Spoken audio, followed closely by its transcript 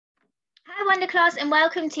Wonder Class, and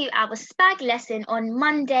welcome to our SPaG lesson on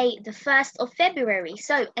Monday, the 1st of February.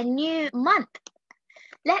 So, a new month.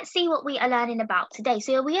 Let's see what we are learning about today.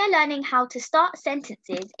 So, we are learning how to start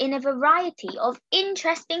sentences in a variety of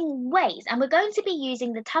interesting ways, and we're going to be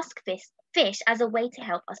using the Tusk fish as a way to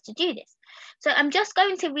help us to do this. So, I'm just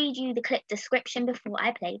going to read you the clip description before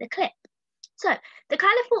I play the clip. So, the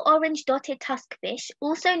colourful orange dotted tusk fish,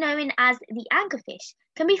 also known as the anchorfish,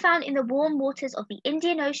 can be found in the warm waters of the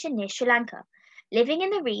Indian Ocean near Sri Lanka. Living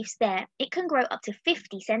in the reefs there, it can grow up to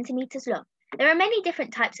 50 centimetres long. There are many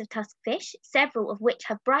different types of tusk fish, several of which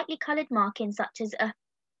have brightly coloured markings such as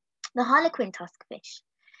the harlequin tusk fish.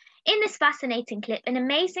 In this fascinating clip, an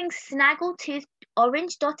amazing snaggle-toothed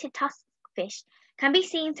orange dotted tusk fish can be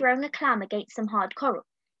seen throwing a clam against some hard coral.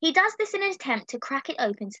 He does this in an attempt to crack it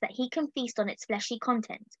open so that he can feast on its fleshy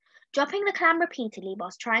contents. Dropping the clam repeatedly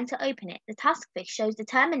whilst trying to open it, the tuskfish shows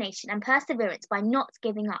determination and perseverance by not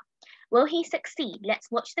giving up. Will he succeed? Let's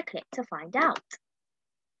watch the clip to find out.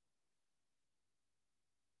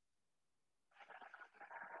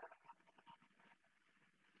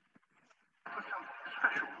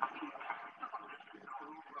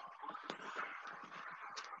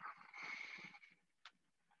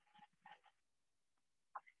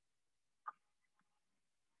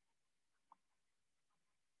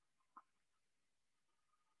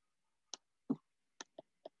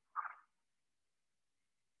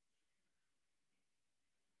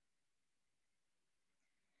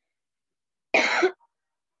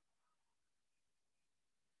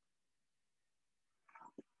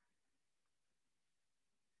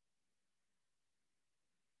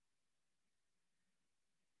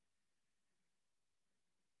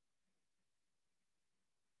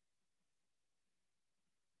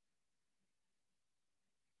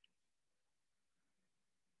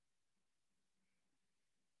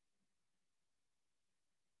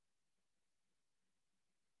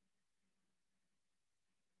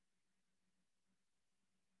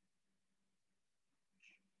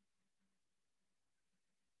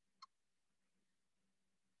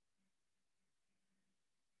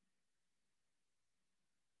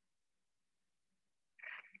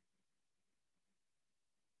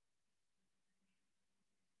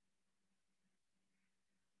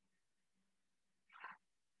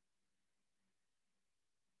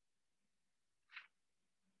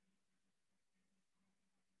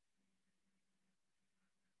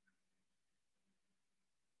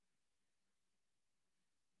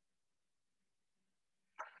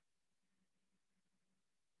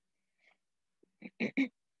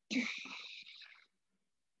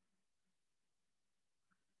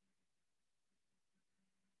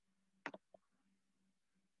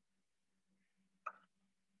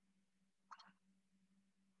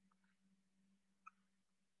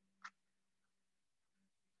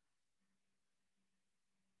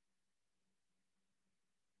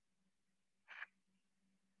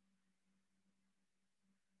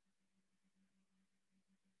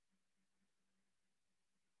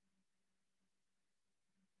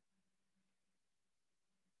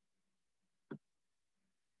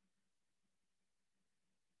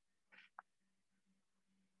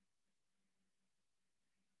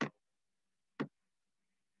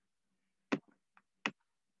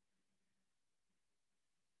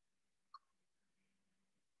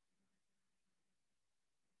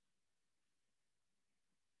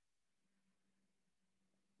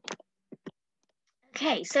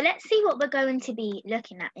 Okay, so let's see what we're going to be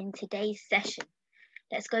looking at in today's session.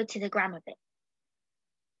 Let's go to the grammar bit.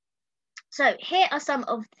 So here are some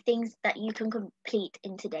of the things that you can complete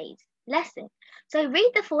in today's lesson. So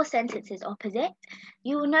read the 4 sentences opposite.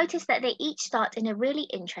 You will notice that they each start in a really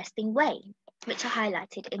interesting way, which are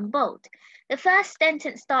highlighted in bold. The first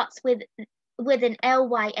sentence starts with an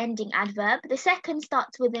ly ending adverb. The second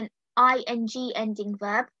starts with an ing ending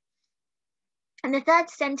verb. And the third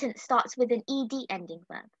sentence starts with an ed ending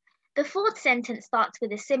verb. The fourth sentence starts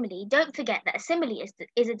with a simile. Don't forget that a simile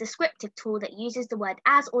is a descriptive tool that uses the word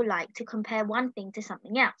as or like to compare one thing to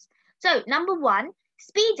something else. So, number 1,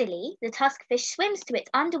 speedily, the tuskfish swims to its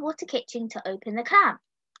underwater kitchen to open the clam.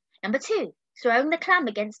 Number 2, throwing the clam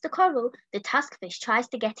against the coral, the tuskfish tries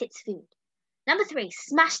to get its food. Number 3,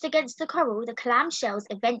 smashed against the coral, the clam shells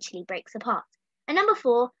eventually breaks apart. And number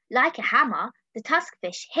 4, like a hammer, the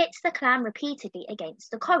tuskfish hits the clam repeatedly against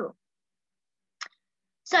the coral.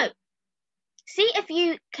 So, see if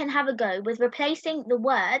you can have a go with replacing the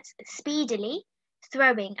words speedily,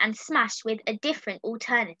 throwing, and smash with a different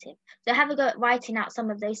alternative. So have a go at writing out some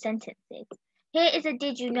of those sentences. Here is a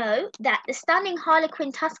did you know that the stunning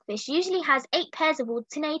harlequin tuskfish usually has 8 pairs of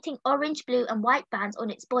alternating orange, blue and white bands on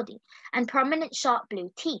its body and prominent sharp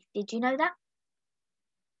blue teeth. Did you know that?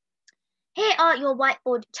 Here are your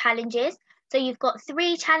whiteboard challenges. So you've got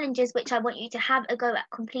 3 challenges which I want you to have a go at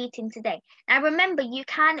completing today. Now remember, you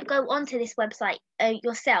can go onto this website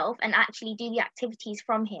yourself and actually do the activities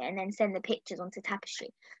from here and then send the pictures onto Tapestry.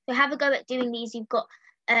 So have a go at doing these. You've got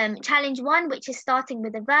challenge 1, which is starting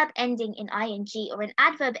with a verb ending in ing or an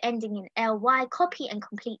adverb ending in ly. Copy and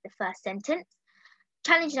complete the first sentence.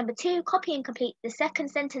 Challenge number 2, copy and complete the second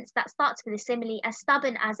sentence that starts with a simile, as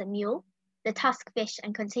stubborn as a mule, the tusk fish,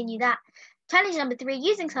 and continue that. Challenge number 3,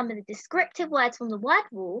 using some of the descriptive words from the word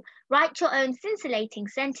wall, write your own scintillating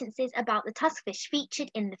sentences about the tusk fish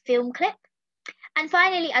featured in the film clip. And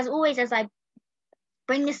finally, as always, as I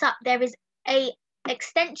bring this up, there is a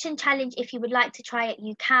extension challenge. If you would like to try it,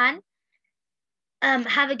 you can.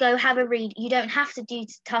 Have a go, have a read. You don't have to do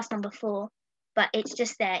task number 4, but it's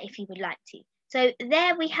just there if you would like to. So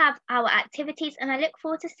there we have our activities, and I look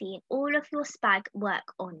forward to seeing all of your SPaG work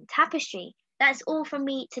on Tapestry. That's all from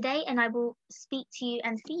me today, and I will speak to you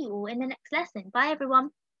and see you all in the next lesson. Bye,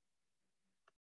 everyone.